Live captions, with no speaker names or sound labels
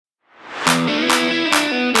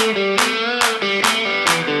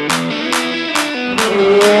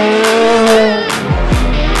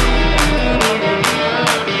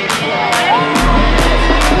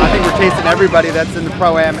everybody that's in the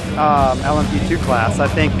Pro-Am LMP2 class. I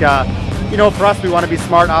think, you know, for us, we want to be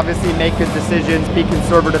smart, obviously, make good decisions, be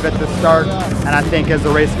conservative at the start, and I think as the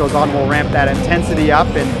race goes on, we'll ramp that intensity up,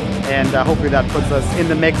 and hopefully that puts us in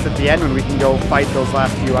the mix at the end when we can go fight those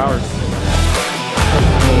last few hours.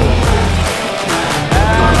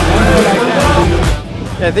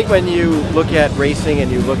 I think when you look at racing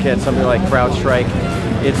and you look at something like CrowdStrike,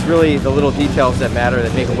 it's really the little details that matter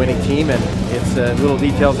that make a winning team, and it's the little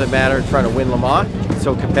details that matter trying to win Le Mans. It's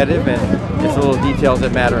so competitive, and it's the little details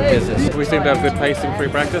that matter in business. We seem to have good pace in free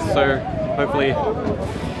practice, so hopefully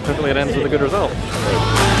it ends with a good result.